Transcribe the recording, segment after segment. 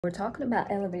We're talking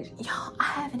about elevation. Y'all, I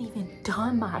haven't even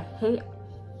done my hair.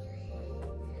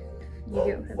 You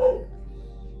get what I mean?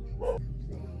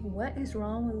 What is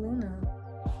wrong with Luna?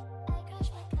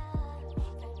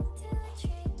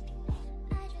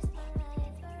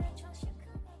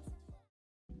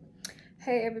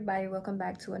 Hey everybody, welcome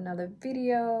back to another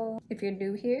video. If you're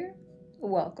new here,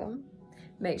 welcome.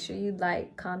 Make sure you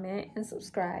like, comment, and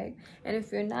subscribe. And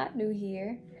if you're not new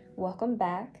here, welcome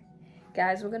back.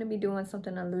 Guys, we're going to be doing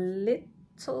something a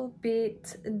little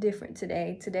bit different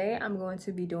today. Today, I'm going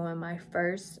to be doing my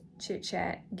first Chit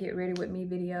Chat, Get Ready With Me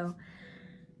video.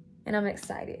 And I'm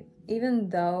excited. Even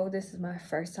though this is my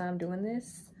first time doing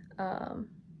this, I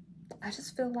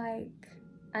just feel like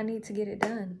I need to get it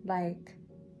done. Like,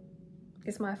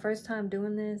 it's my first time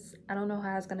doing this. I don't know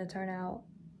how it's going to turn out,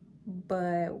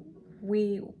 but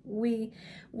we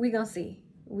gonna see.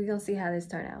 We gonna see how this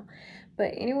turn out.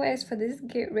 But anyways, for this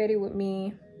Get Ready With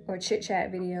Me or Chit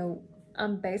Chat video,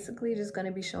 I'm basically just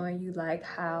gonna be showing you like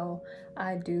how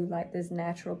I do like this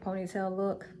natural ponytail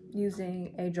look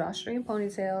using a drawstring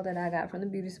ponytail that I got from the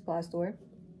beauty supply store.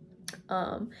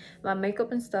 My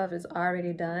makeup and stuff is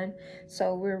already done,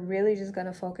 so we're really just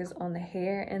gonna focus on the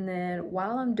hair. And then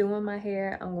while I'm doing my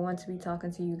hair, I'm going to be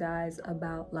talking to you guys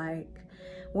about like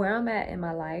where I'm at in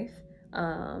my life,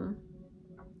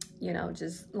 you know,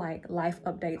 just like life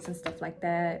updates and stuff like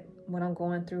that, what I'm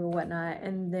going through and whatnot.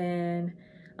 And then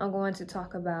I'm going to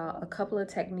talk about a couple of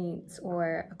techniques,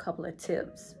 or a couple of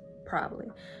tips, probably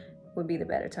would be the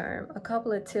better term, a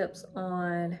couple of tips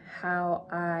on how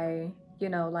I, you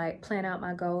know, like plan out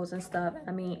my goals and stuff.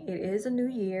 I mean, it is a new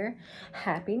year.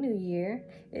 Happy New Year.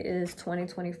 It is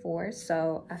 2024.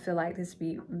 So I feel like this would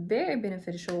be very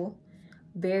beneficial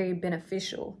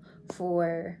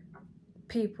for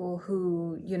people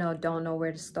who, you know, don't know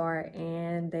where to start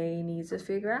and they need to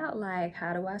figure out like,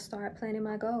 how do I start planning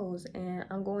my goals? And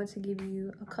I'm going to give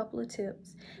you a couple of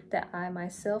tips that I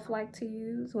myself like to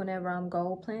use whenever I'm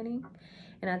goal planning.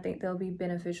 And I think they'll be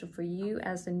beneficial for you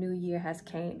as the new year has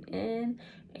came in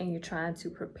and you're trying to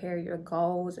prepare your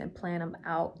goals and plan them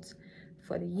out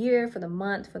for the year, for the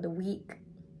month, for the week,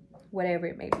 whatever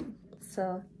it may be.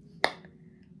 So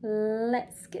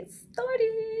let's get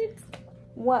started.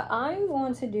 What I'm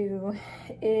going to do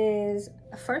is,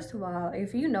 first of all,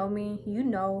 if you know me, you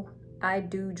know I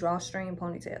do drawstring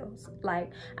ponytails.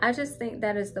 Like, I just think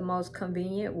that is the most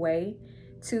convenient way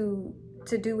to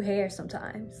do hair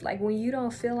sometimes. Like, when you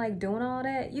don't feel like doing all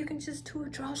that, you can just do a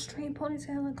drawstring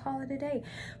ponytail and call it a day.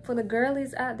 For the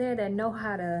girlies out there that know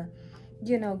how to,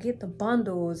 you know, get the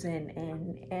bundles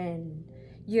and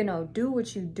you know, do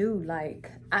what you do,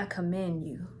 like, I commend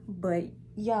you. But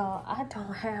y'all, I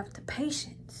don't have the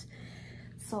patience.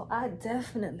 So I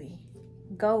definitely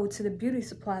go to the beauty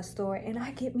supply store and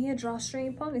I get me a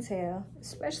drawstring ponytail,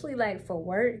 especially like for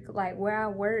work. Like where I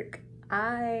work,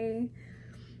 I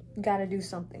gotta do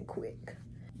something quick.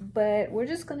 But we're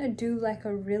just gonna do like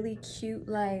a really cute,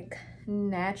 like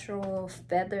natural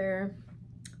feather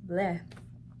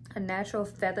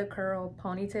curl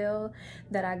ponytail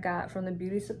that I got from the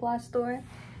beauty supply store.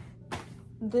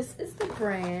 This is the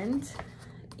brand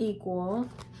Equal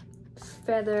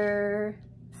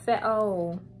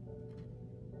oh,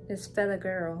 it's Feather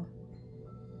Girl.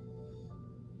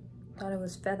 Thought it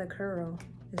was Feather Curl.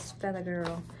 It's Feather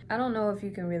Girl. I don't know if you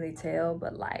can really tell,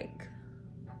 but like,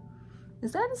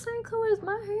 is that the same color as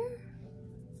my hair?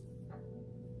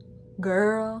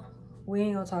 Girl, we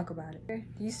ain't gonna talk about it. Do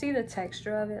you see the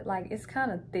texture of it? Like, it's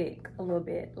kind of thick a little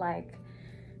bit, like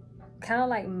kind of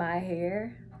like my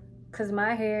hair. Cause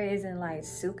my hair isn't like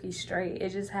silky straight. It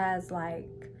just has like,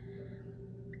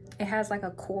 it has like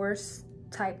a coarse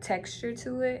type texture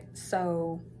to it.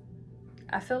 So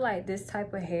I feel like this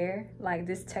type of hair, like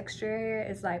this texture hair,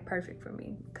 is like perfect for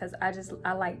me. Cause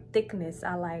I like thickness,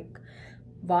 I like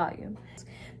volume.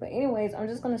 But anyways, I'm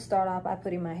just gonna start off by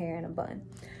putting my hair in a bun.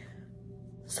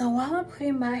 So while I'm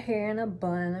putting my hair in a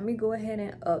bun, let me go ahead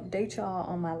and update y'all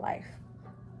on my life.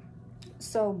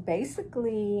 So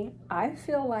basically, I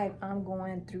feel like I'm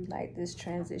going through like this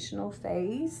transitional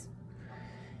phase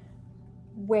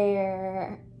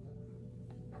where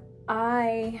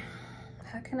how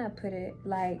can I put it?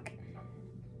 Like,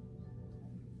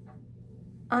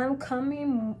 I'm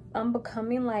becoming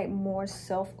like more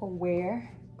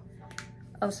self-aware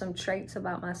of some traits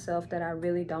about myself that I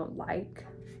really don't like.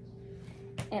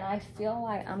 And I feel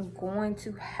like I'm going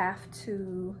to have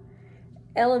to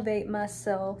elevate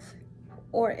myself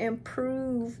or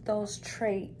improve those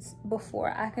traits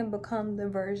before I can become the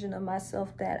version of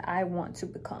myself that I want to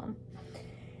become.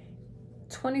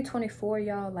 2024,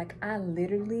 y'all, like I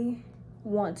literally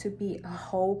want to be a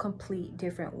whole complete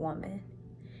different woman.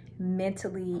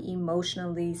 mentally,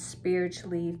 emotionally,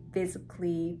 spiritually,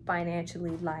 physically,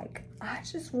 financially. Like, I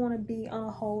just want to be on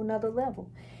a whole nother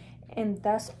level. And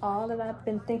that's all that I've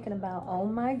been thinking about. Oh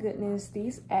my goodness,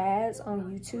 these ads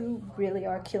on YouTube really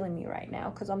are killing me right now,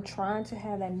 because I'm trying to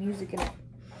have that music in it.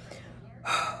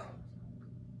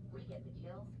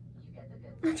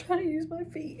 I'm trying to use my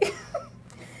feet.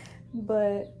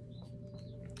 But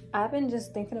I've been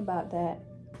just thinking about that.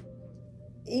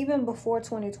 Even before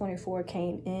 2024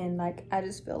 came in, like, I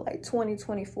just feel like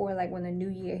 2024, like when the new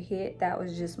year hit, that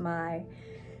was just my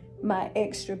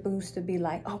extra boost to be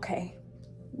like, okay,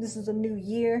 this is a new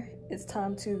year. It's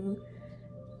time to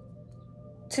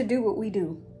do what we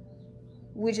do,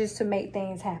 which is to make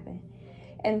things happen.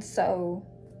 And so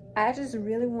I just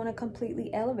really want to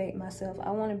completely elevate myself.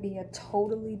 I want to be a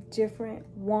totally different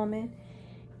woman.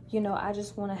 You know, I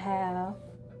just want to have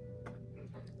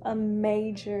a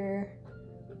major,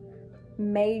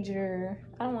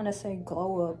 I don't want to say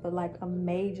glow up, but like a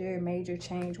major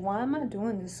change. Why am I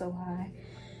doing this so high?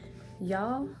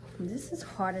 Y'all, this is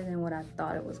harder than what I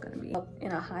thought it was going to be. Up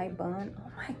in a high bun.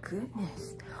 Oh my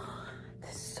goodness.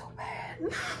 This is so bad.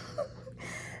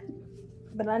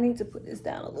 But I need to put this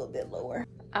down a little bit lower.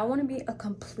 I want to be a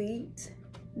complete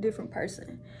different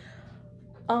person.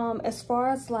 As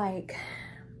far as like,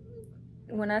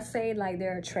 when I say like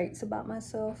there are traits about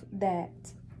myself that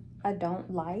I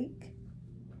don't like,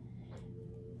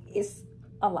 it's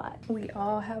a lot. We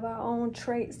all have our own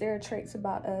traits. There are traits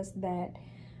about us that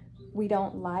we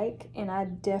don't like, and I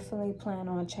definitely plan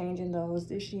on changing those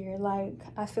this year. Like,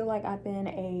 I feel like I've been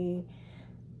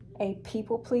a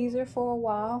people pleaser for a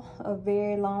while, a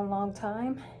very long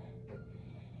time,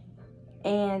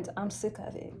 and I'm sick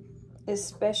of it.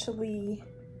 Especially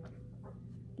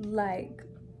like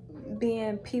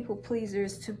being people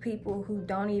pleasers to people who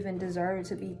don't even deserve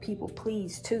to be people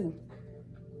pleased too,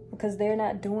 because they're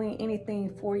not doing anything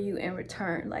for you in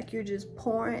return. Like, you're just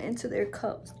pouring into their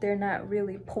cups. They're not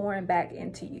really pouring back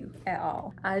into you at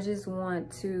all. I just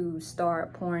want to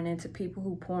start pouring into people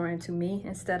who pour into me,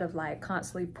 instead of like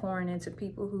constantly pouring into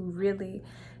people who really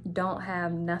don't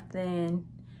have nothing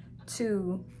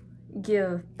to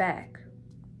give back,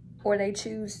 or they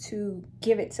choose to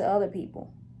give it to other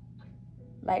people.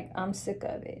 Like, I'm sick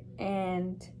of it,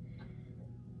 and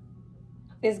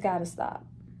it's gotta stop.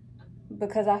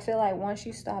 Because I feel like once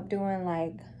you stop doing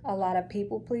like a lot of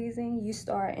people pleasing, you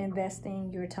start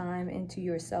investing your time into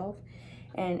yourself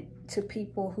and to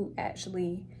people who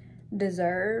actually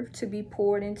deserve to be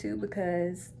poured into,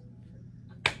 because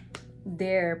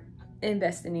they're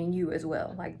investing in you as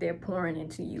well. Like, they're pouring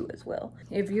into you as well.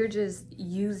 If you're just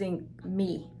using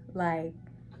me, like,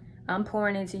 I'm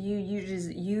pouring into you, you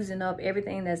just using up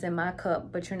everything that's in my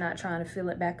cup, but you're not trying to fill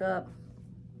it back up,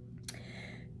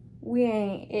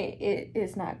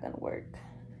 it's not gonna work.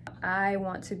 I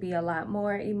want to be a lot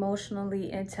more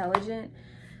emotionally intelligent.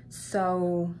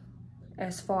 So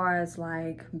as far as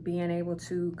like being able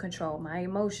to control my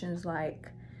emotions,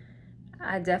 like,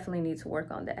 I definitely need to work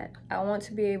on that. I want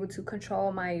to be able to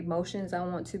control my emotions. I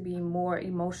want to be more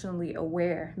emotionally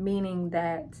aware, meaning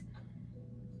that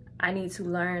I need to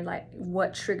learn like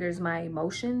what triggers my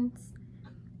emotions,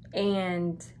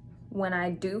 and when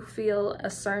I do feel a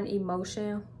certain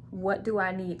emotion, what do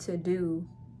I need to do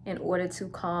in order to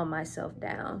calm myself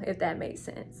down, if that makes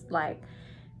sense. Like,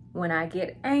 when I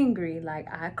get angry, like,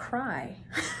 I cry.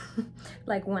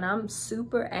 Like, when I'm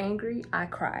super angry, I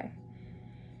cry.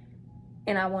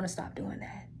 And I want to stop doing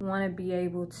that. I want to be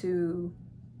able to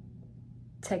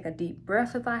take a deep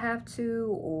breath if I have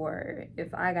to, or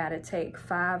if I gotta take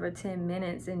 5 or 10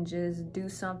 minutes and just do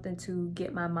something to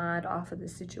get my mind off of the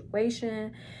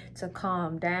situation, to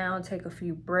calm down, take a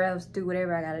few breaths, do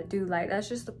whatever I gotta do. Like, that's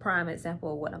just a prime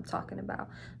example of what I'm talking about.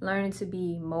 Learning to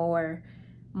be more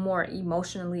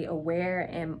emotionally aware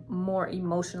and more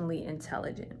emotionally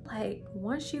intelligent. Like,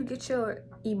 once you get your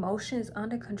emotions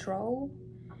under control,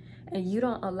 and you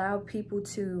don't allow people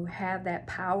to have that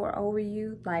power over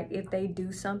you, like, if they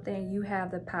do something, you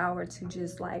have the power to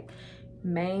just like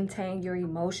maintain your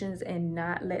emotions and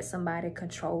not let somebody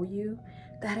control you.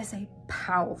 That is a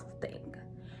powerful thing,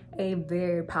 a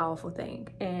very powerful thing.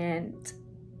 And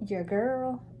your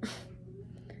girl,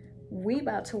 we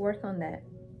about to work on that.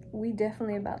 We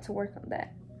definitely about to work on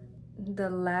that. The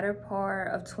latter part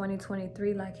of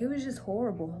 2023, like, it was just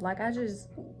horrible. Like, I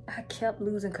kept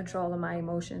losing control of my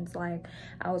emotions. Like,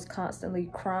 I was constantly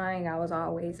crying. I was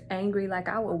always angry. Like,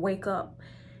 I would wake up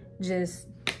just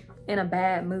in a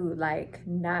bad mood, like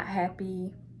not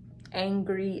happy,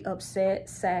 angry, upset,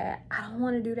 sad. I don't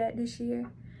want to do that this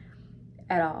year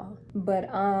at all. But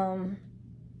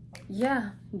yeah,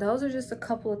 those are just a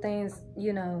couple of things,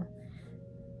 you know,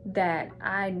 that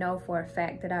I know for a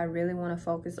fact that I really want to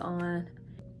focus on.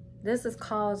 This has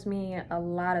caused me a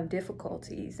lot of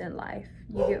difficulties in life.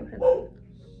 You get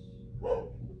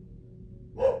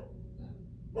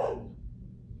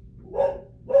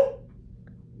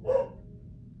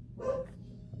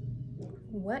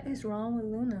what is wrong with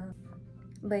Luna?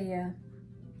 But yeah,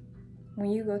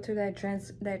 when you go through that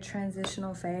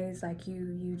transitional phase, like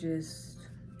you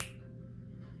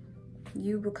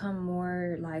become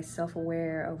more like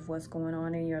self-aware of what's going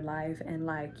on in your life, and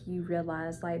like you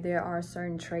realize like there are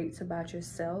certain traits about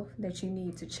yourself that you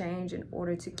need to change in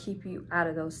order to keep you out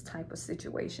of those type of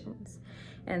situations.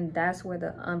 And that's where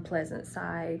the unpleasant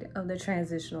side of the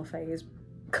transitional phase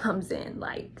comes in,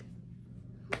 like,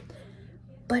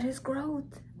 but it's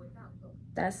growth.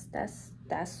 That's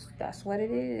what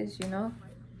it is, you know.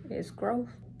 It's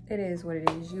growth. It is what it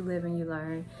is. You live and you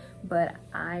learn. But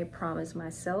I promise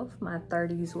myself my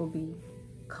 30s will be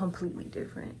completely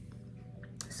different.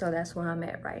 So that's where I'm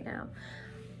at right now.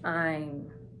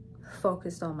 I'm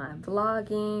focused on my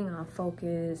vlogging. I'm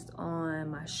focused on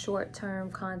my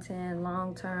short-term content,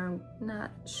 long-term,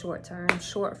 not short-term,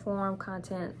 short-form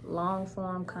content,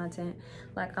 long-form content.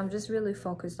 Like, I'm just really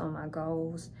focused on my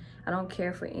goals. I don't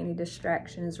care for any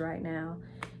distractions right now.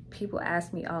 People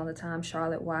ask me all the time,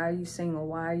 Charlotte, why are you single?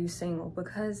 Why are you single?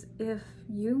 Because if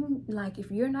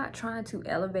you're not trying to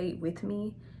elevate with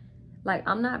me, like,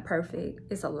 I'm not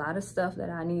perfect. It's a lot of stuff that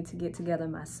I need to get together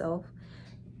myself.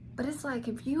 But it's like,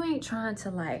 if you ain't trying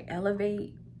to like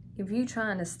elevate, if you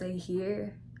trying to stay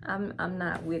here, I'm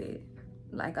not with it.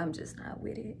 Like, I'm just not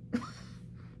with it.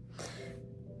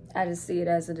 I just see it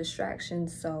as a distraction,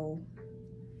 so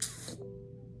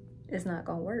it's not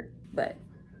gonna work. But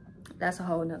that's a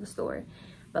whole nother story.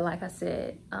 But like I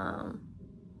said,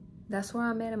 that's where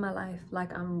I'm at in my life.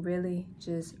 Like, I'm really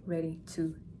just ready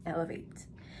to elevate.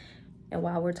 And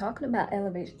while we're talking about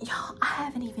elevation, y'all, I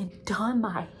haven't even done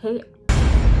my hair.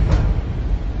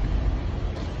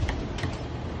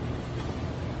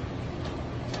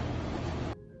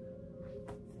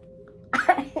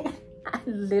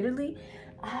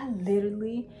 I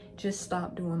literally just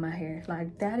stopped doing my hair.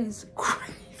 Like, that is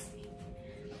crazy.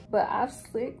 But I've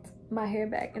slicked my hair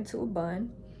back into a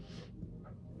bun.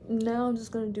 Now I'm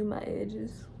just gonna do my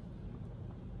edges.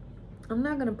 I'm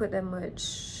not gonna put that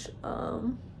much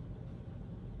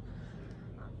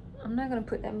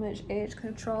edge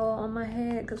control on my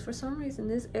head, because for some reason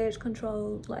this edge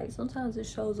control, like, sometimes it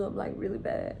shows up like really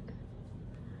bad.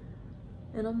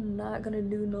 And I'm not gonna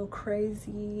do no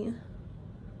crazy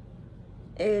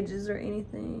edges or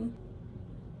anything.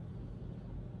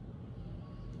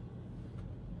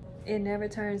 It never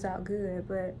turns out good,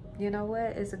 but you know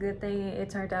what? It's a good thing it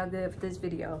turned out good for this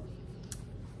video.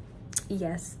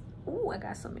 Yes. Ooh, I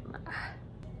got some in my eye.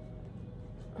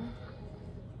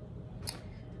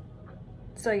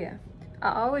 So yeah,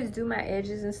 I always do my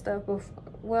edges and stuff before.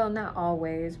 Well, not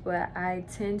always, but I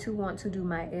tend to want to do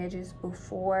my edges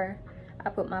before I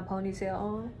put my ponytail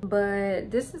on. But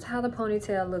this is how the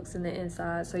ponytail looks in the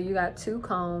inside. So you got two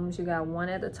combs, you got one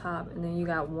at the top, and then you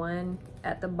got one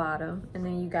at the bottom, and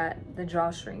then you got the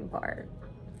drawstring part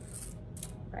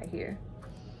right here.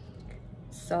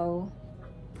 So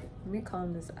let me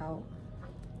comb this out.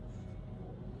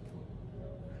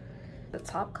 The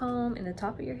top comb in the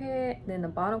top of your head, then the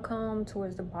bottom comb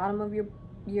towards the bottom of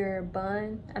your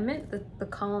bun. I meant the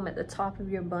comb at the top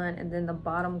of your bun, and then the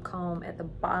bottom comb at the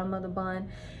bottom of the bun,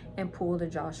 and pull the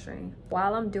drawstring.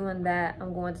 While I'm doing that,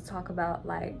 I'm going to talk about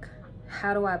like,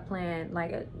 how do I plan,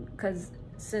 like, because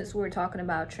since we're talking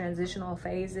about transitional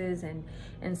phases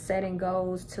and setting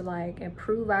goals to like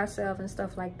improve ourselves and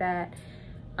stuff like that,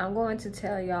 I'm going to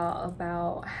tell y'all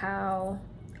about how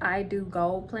I do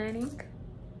goal planning.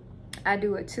 I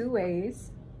do it two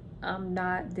ways. I'm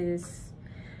not this,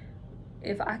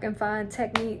 if I can find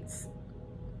techniques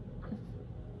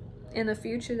in the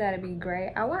future, that'd be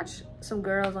great. I watch some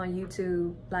girls on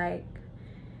YouTube, like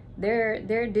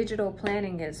their digital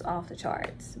planning is off the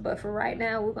charts. But for right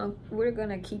now, we're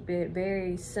gonna keep it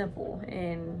very simple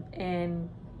and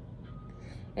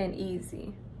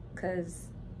easy, because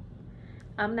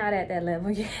I'm not at that level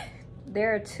yet.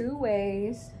 There are two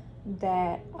ways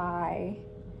that I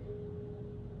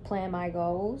plan my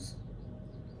goals,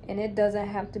 and it doesn't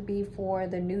have to be for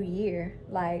the new year.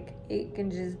 Like, it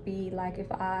can just be like, if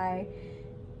I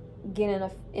get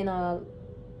in a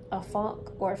funk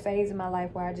or a phase in my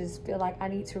life where I just feel like I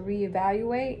need to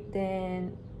reevaluate,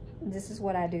 then this is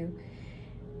what I do.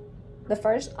 The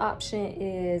first option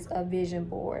is a vision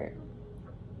board.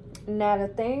 Now, the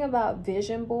thing about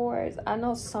vision boards, I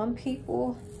know some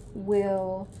people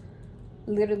will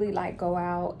literally like go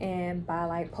out and buy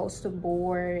like poster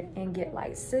board and get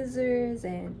like scissors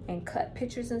and cut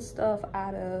pictures and stuff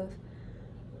out of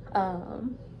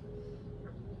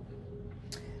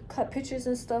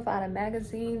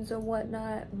magazines or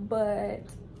whatnot. But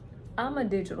I'm a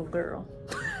digital girl.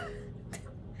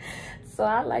 So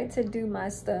I like to do my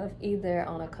stuff either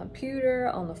on a computer,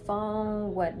 on the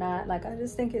phone, whatnot. Like, I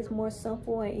just think it's more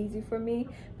simple and easy for me.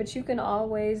 But you can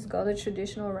always go the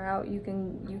traditional route. You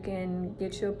can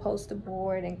get your poster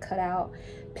board and cut out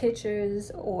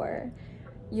pictures, or,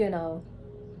 you know,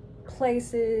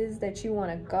 places that you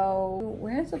want to go.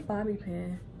 Where's the bobby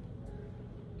pin?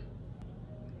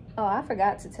 Oh, I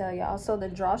forgot to tell y'all. So the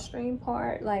drawstring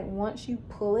part, like, once you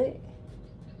pull it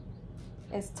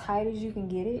as tight as you can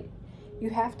get it, you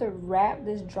have to wrap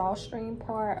this drawstring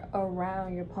part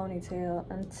around your ponytail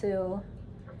until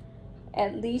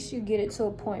at least you get it to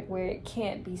a point where it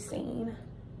can't be seen.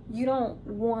 You don't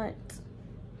want,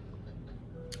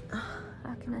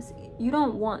 how can I say it? You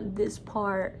don't want this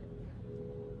part,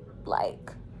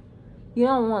 like, you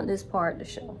don't want this part to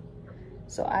show.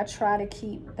 So I try to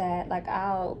keep that, like,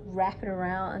 I'll wrap it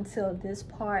around until this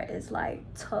part is like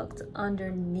tucked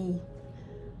underneath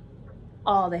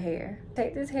all the hair.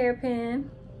 Take this hairpin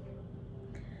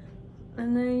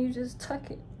and then you just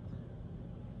tuck it.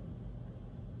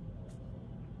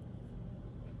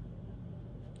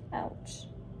 Ouch.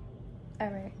 All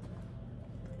right.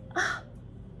 Ah,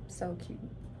 so cute.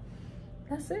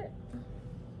 That's it.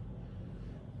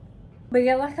 But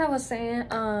yeah, like I was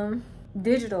saying,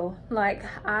 digital, like,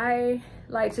 I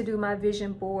like to do my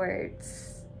vision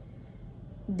boards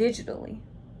digitally.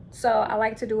 So I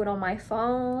like to do it on my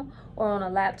phone or on a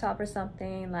laptop or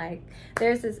something. Like,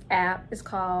 there's this app, it's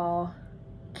called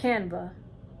Canva,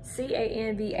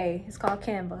 C-A-N-V-A, it's called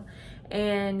Canva.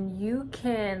 And you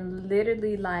can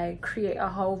literally like create a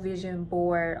whole vision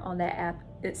board on that app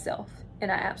itself. And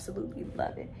I absolutely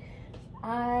love it.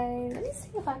 Let me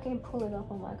see if I can pull it up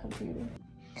on my computer.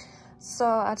 So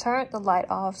I turned the light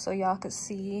off so y'all could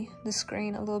see the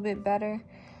screen a little bit better.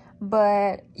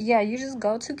 But yeah, you just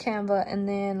go to Canva and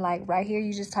then like right here,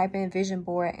 you just type in vision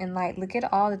board and like look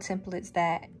at all the templates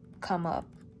that come up.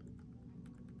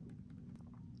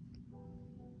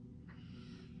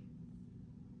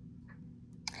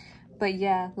 But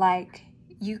yeah, like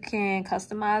you can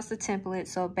customize the template.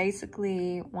 So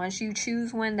basically, once you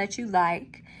choose one that you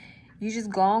like, you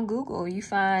just go on Google, you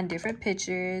find different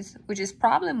pictures, which is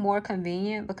probably more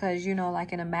convenient because, you know,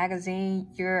 like in a magazine,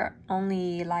 you're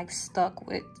only like stuck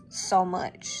with so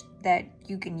much that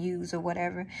you can use or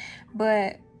whatever.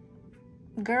 But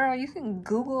girl, you can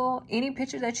Google any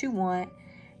picture that you want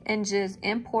and just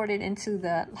import it into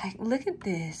the, like, look at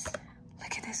this.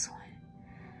 Look at this one.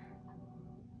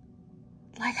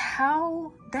 Like,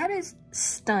 how, that is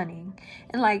stunning.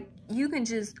 And like, you can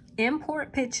just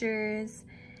import pictures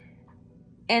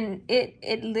and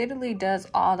it literally does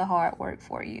all the hard work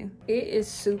for you. It is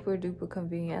super duper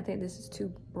convenient. I think this is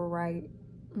too bright.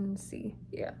 Let's see.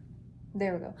 Yeah,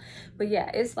 there we go. But yeah,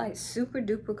 it's like super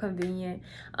duper convenient.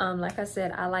 Like I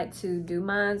said, I like to do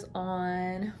mine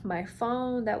on my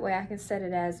phone. That way I can set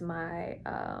it as my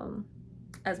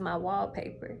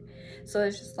wallpaper. So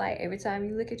it's just like every time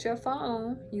you look at your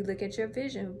phone, you look at your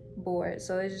vision board.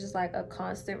 So it's just like a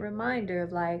constant reminder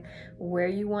of like where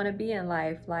you want to be in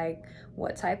life, like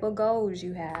what type of goals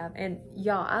you have. And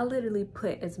y'all, I literally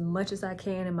put as much as I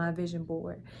can in my vision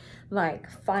board, like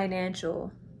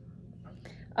financial,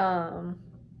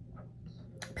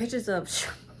 pictures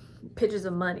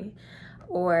of money,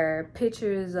 or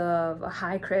pictures of a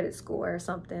high credit score or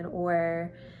something,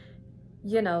 or,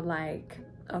 you know, like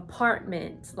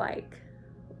apartments, like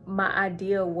my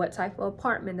idea, what type of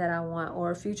apartment that I want,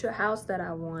 or a future house that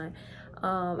I want,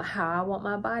 how I want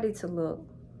my body to look.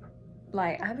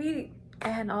 Like, I be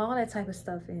adding all that type of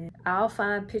stuff in. I'll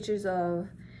find pictures of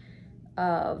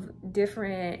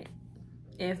different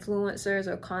influencers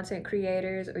or content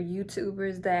creators or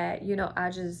YouTubers that, you know, I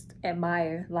just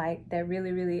admire, like that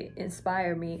really, really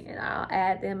inspire me, and I'll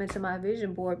add them into my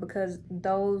vision board because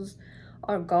those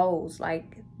are goals.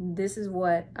 Like, this is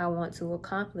what I want to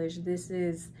accomplish. This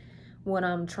is what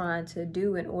I'm trying to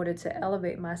do in order to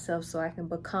elevate myself so I can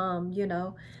become, you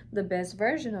know, the best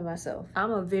version of myself.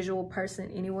 I'm a visual person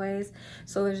anyways,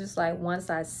 so it's just like once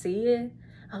I see it,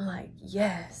 I'm like,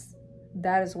 yes,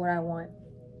 that is what I want.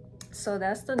 So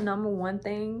that's the number one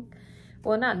thing.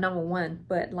 Well, not number one,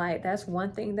 but like that's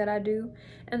one thing that I do.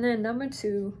 And then number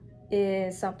two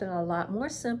is something a lot more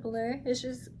simpler. It's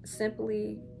just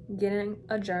simply getting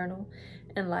a journal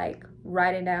and like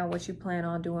writing down what you plan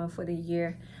on doing for the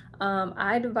year.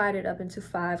 I divide it up into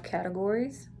 5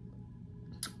 categories.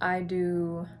 I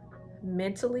do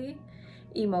mentally,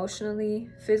 emotionally,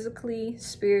 physically,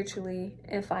 spiritually,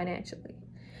 and financially.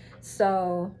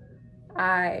 So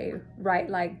I write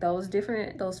like those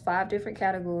 5 different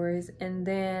categories, and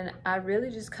then I really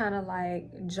just kind of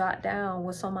like jot down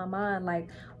what's on my mind, like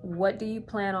what do you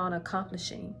plan on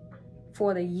accomplishing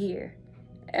for the year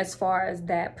as far as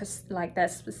that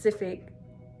specific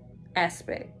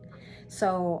aspect.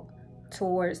 So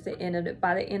towards the end of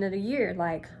by the end of the year,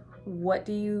 like what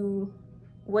do you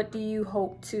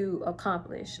hope to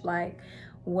accomplish? Like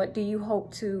what do you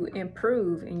hope to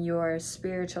improve in your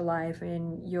spiritual life,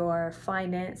 in your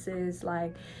finances?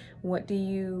 Like what do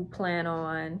you plan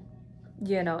on,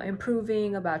 you know,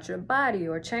 improving about your body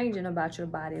or changing about your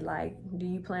body? Like, do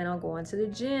you plan on going to the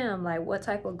gym? Like, what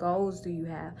type of goals do you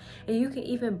have? And you can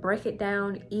even break it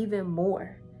down even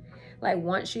more. Like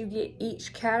once you get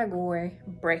each category,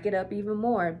 break it up even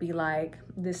more. Be like,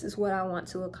 this is what I want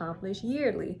to accomplish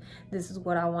yearly. This is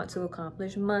what I want to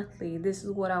accomplish monthly. This is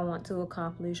what I want to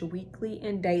accomplish weekly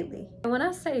and daily. And when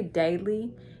I say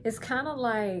daily, it's kind of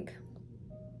like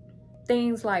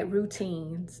things like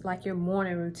routines, like your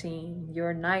morning routine,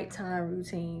 your nighttime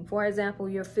routine. For example,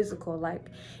 your physical, like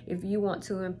if you want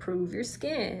to improve your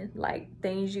skin, like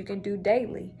things you can do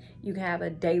daily. You can have a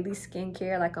daily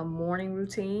skincare, like a morning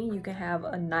routine. You can have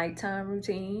a nighttime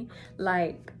routine,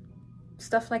 like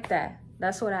stuff like that.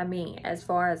 That's what I mean as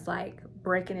far as like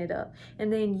breaking it up.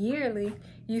 And then yearly,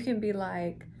 you can be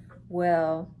like,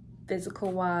 well,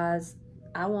 physical wise,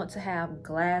 I want to have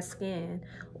glass skin,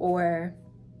 or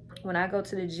when I go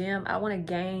to the gym, I want to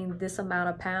gain this amount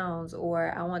of pounds,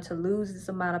 or I want to lose this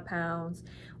amount of pounds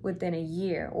within a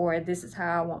year, or this is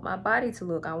how I want my body to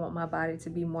look. I want my body to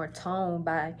be more toned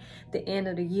by the end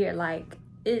of the year. Like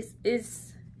it's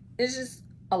just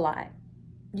a lot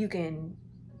you can,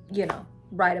 you know,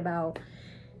 write about.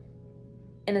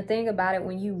 And the thing about it,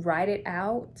 when you write it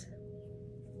out,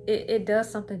 it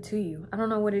does something to you. I don't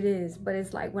know what it is, but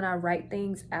it's like when I write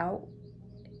things out,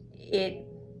 it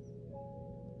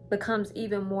becomes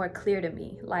even more clear to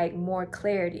me, like more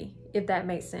clarity, if that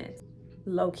makes sense.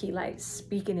 Low-key like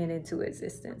speaking it into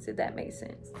existence, if that makes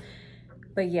sense.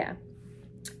 But yeah,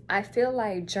 I feel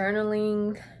like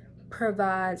journaling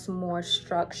provides more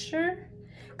structure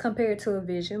compared to a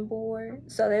vision board.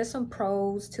 So there's some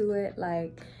pros to it.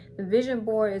 Like the vision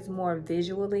board is more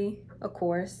visually, of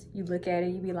course. You look at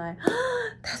it, you be like, oh,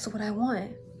 that's what I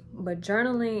want. But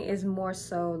journaling is more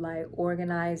so like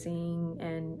organizing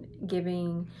and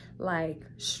giving like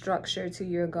structure to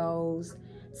your goals.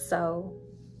 So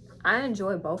I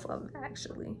enjoy both of them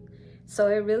actually. So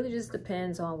it really just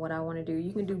depends on what I want to do.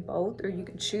 You can do both, or you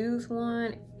can choose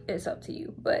one. It's up to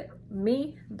you. But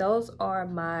me, those are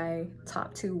my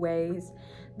top 2 ways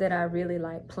that I really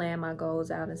like plan my goals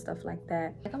out and stuff like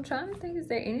that. Like I'm trying to think, is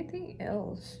there anything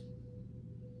else?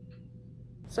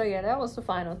 So yeah, that was the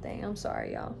final thing. I'm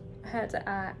sorry, y'all. I had to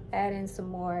add in some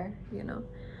more, you know,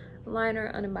 liner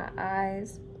under my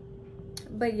eyes.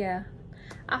 But yeah,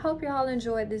 I hope y'all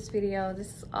enjoyed this video. This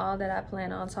is all that I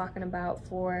plan on talking about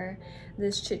for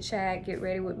this chit chat. Get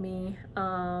ready with me.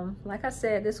 Like I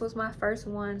said, this was my first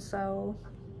one, so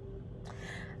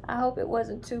I hope it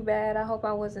wasn't too bad. I hope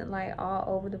I wasn't like all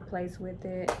over the place with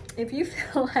it. If you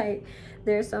feel like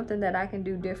there's something that I can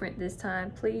do different this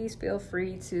time, please feel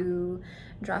free to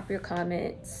drop your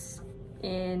comments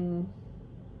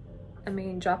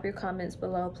drop your comments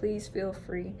below. Please feel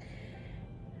free,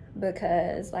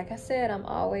 because like I said, I'm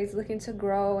always looking to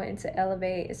grow and to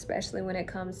elevate, especially when it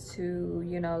comes to,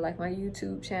 you know, like my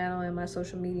YouTube channel and my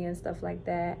social media and stuff like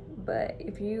that. But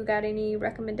if you got any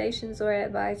recommendations or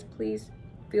advice, please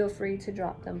feel free to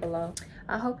drop them below.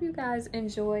 I hope you guys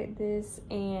enjoyed this,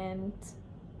 and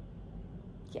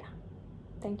yeah,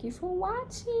 thank you for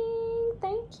watching.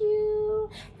 Thank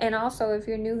you. And also, if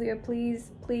you're new here,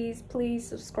 please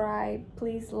subscribe.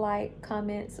 Please like,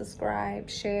 comment, subscribe,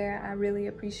 share. I really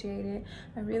appreciate it.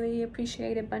 I really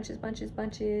appreciate it. Bunches.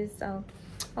 So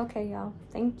okay, y'all,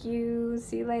 thank you.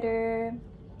 See you later.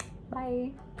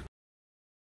 Bye.